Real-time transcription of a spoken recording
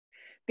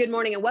Good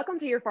morning and welcome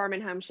to your Farm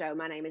and Home Show.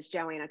 My name is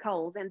Joanna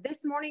Coles, and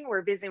this morning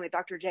we're visiting with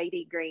Dr.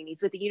 J.D. Green.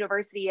 He's with the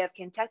University of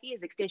Kentucky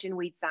as Extension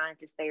Weed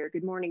Scientist there.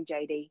 Good morning,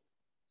 J.D.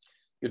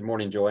 Good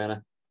morning,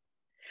 Joanna.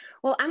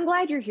 Well, I'm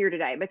glad you're here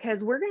today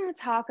because we're going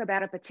to talk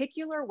about a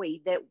particular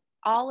weed that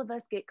all of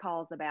us get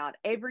calls about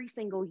every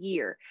single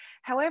year.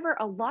 However,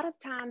 a lot of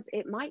times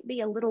it might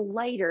be a little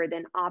later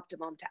than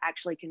optimum to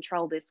actually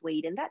control this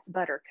weed, and that's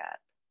buttercup.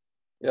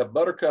 Yeah,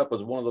 buttercup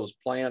is one of those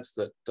plants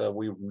that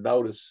we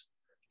notice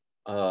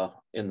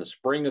in the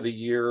spring of the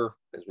year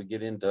as we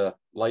get into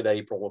late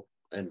April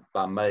and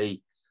by May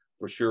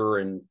for sure.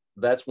 And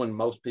that's when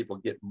most people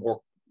get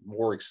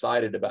more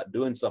excited about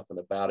doing something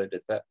about it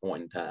at that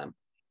point in time.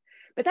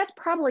 But that's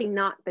probably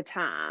not the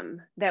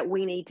time that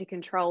we need to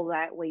control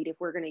that weed if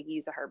we're going to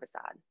use a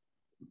herbicide.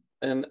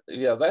 And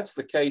yeah, that's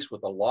the case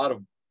with a lot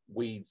of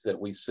weeds that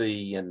we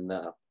see, and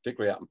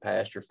particularly out in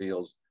pasture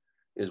fields,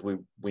 is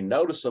we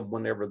notice them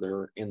whenever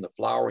they're in the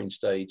flowering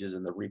stages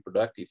and the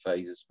reproductive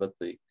phases. But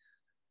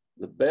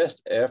the best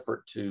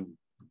effort to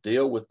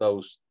deal with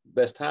those,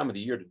 best time of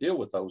the year to deal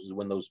with those is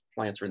when those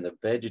plants are in the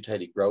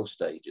vegetative growth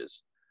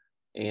stages.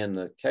 In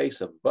the case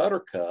of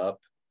buttercup,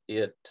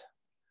 its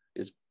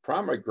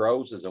primary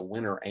grows as a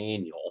winter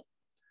annual,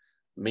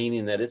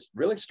 meaning that it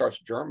really starts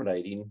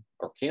germinating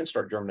or can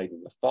start germinating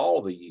in the fall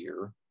of the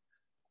year.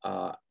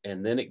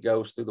 And then it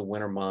goes through the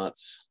winter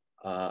months.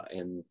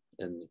 And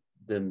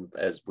then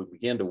as we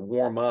begin to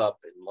warm up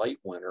in late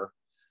winter,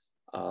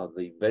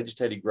 the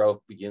vegetative growth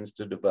begins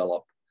to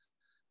develop.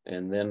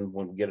 And then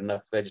when we get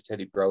enough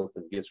vegetative growth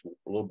and gets a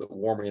little bit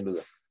warmer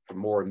into the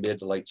more mid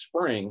to late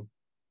spring,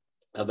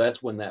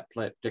 that's when that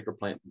particular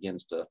plant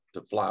begins to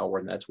flower.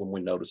 And that's when we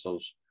notice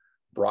those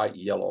bright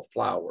yellow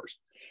flowers.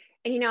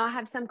 And, I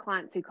have some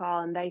clients who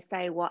call and they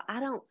say, well, I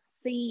don't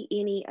see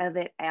any of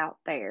it out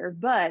there.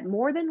 But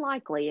more than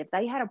likely, if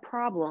they had a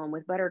problem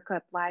with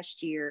buttercup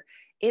last year,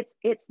 it's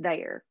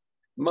there.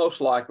 Most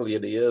likely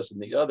it is.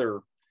 And the other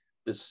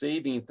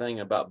deceiving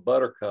thing about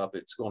buttercup,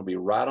 it's going to be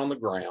right on the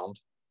ground,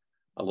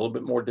 a little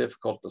bit more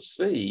difficult to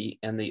see.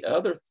 And the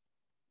other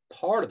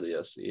part of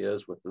this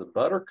is with the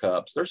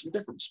buttercups, there's some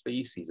different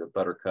species of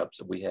buttercups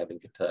that we have in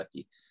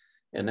Kentucky.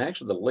 And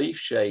actually the leaf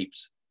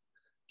shapes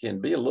can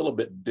be a little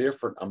bit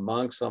different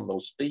among some of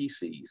those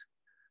species.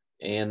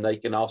 And they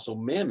can also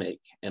mimic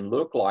and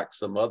look like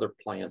some other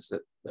plants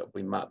that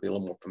we might be a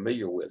little more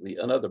familiar with.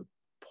 Another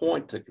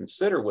point to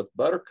consider with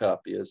buttercup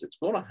is it's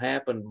going to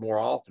happen more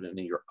often in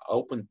your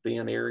open,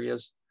 thin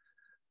areas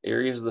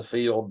of the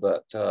field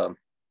that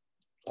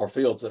are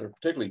fields that are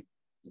particularly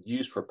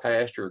used for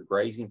pasture or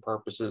grazing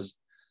purposes.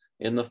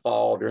 In the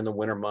fall, during the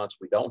winter months,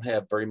 we don't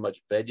have very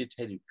much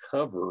vegetative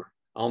cover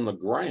on the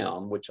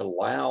ground, which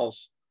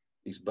allows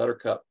these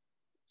buttercup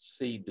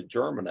seed to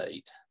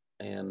germinate.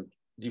 And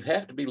you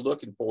have to be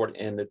looking for it.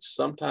 And it's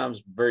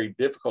sometimes very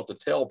difficult to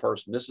tell a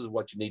person this is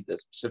what you need to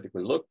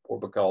specifically look for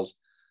because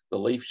the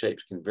leaf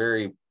shapes can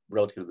vary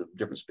relative to the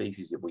different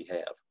species that we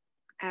have.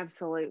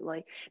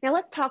 Absolutely. Now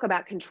let's talk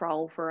about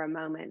control for a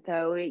moment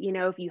though.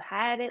 If you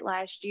had it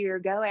last year,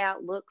 go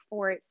out, look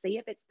for it, see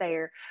if it's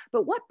there.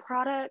 But what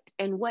product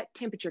and what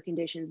temperature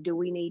conditions do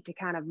we need to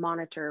kind of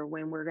monitor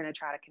when we're going to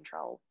try to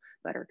control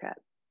buttercup?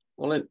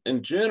 Well,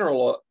 in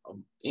general,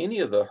 any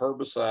of the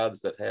herbicides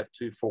that have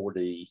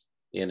 2,4-D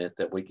in it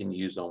that we can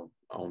use on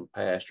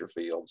pasture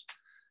fields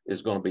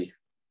is going to be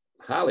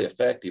highly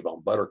effective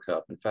on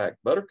buttercup. In fact,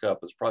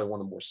 buttercup is probably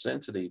one of the more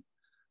sensitive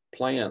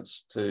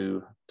plants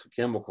to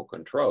chemical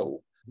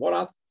control. What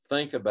I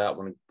think about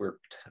when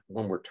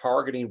we're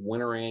targeting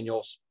winter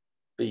annual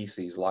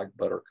species like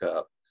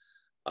buttercup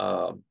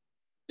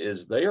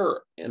is they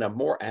are in a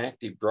more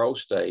active growth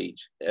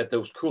stage at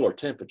those cooler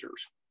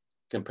temperatures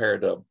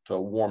compared to a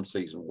warm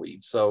season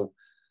weed. So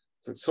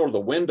sort of the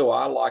window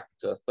I like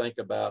to think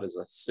about is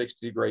a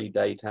 60-degree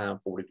daytime,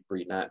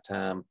 40-degree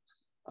nighttime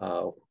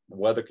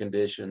weather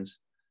conditions.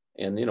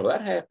 And,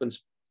 that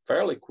happens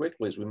fairly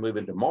quickly as we move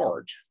into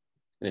March.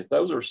 And if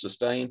those are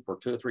sustained for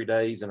 2 or 3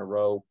 days in a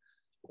row,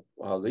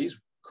 these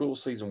cool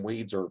season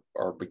weeds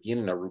are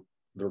beginning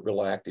their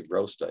real active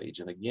growth stage.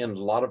 And again, a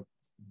lot of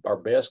our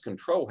best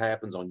control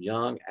happens on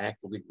young,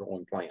 actively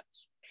growing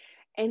plants.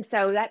 And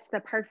so that's the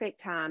perfect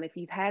time. If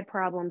you've had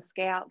problems,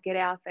 scout, get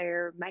out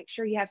there, make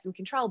sure you have some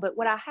control. But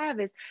what I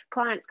have is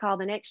clients call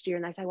the next year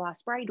and they say, well, I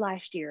sprayed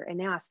last year and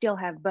now I still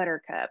have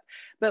buttercup.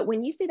 But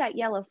when you see that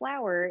yellow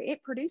flower,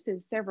 it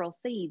produces several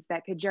seeds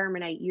that could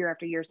germinate year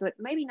after year. So it's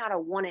maybe not a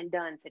one and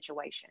done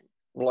situation.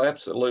 Well,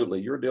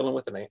 absolutely. You're dealing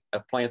with a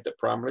plant that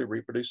primarily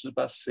reproduces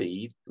by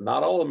seed.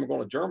 Not all of them are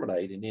going to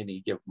germinate in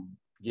any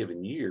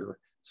given year.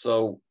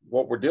 So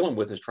what we're dealing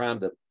with is trying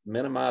to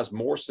minimize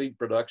more seed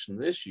production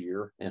this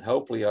year, and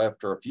hopefully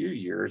after a few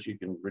years, you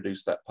can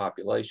reduce that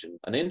population.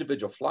 An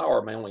individual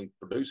flower may only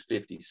produce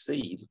 50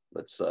 seed,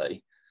 let's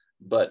say,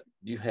 but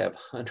you have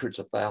hundreds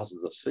of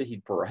thousands of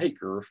seed per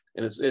acre,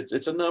 and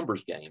it's a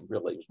numbers game,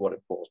 really, is what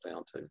it boils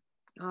down to.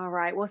 All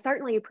right. Well,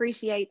 certainly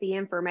appreciate the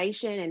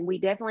information, and we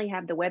definitely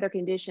have the weather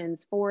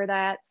conditions for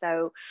that.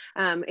 So,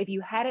 if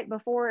you had it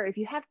before, if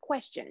you have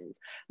questions,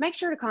 make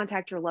sure to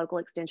contact your local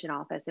extension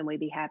office, and we'd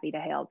be happy to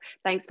help.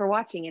 Thanks for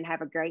watching, and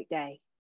have a great day.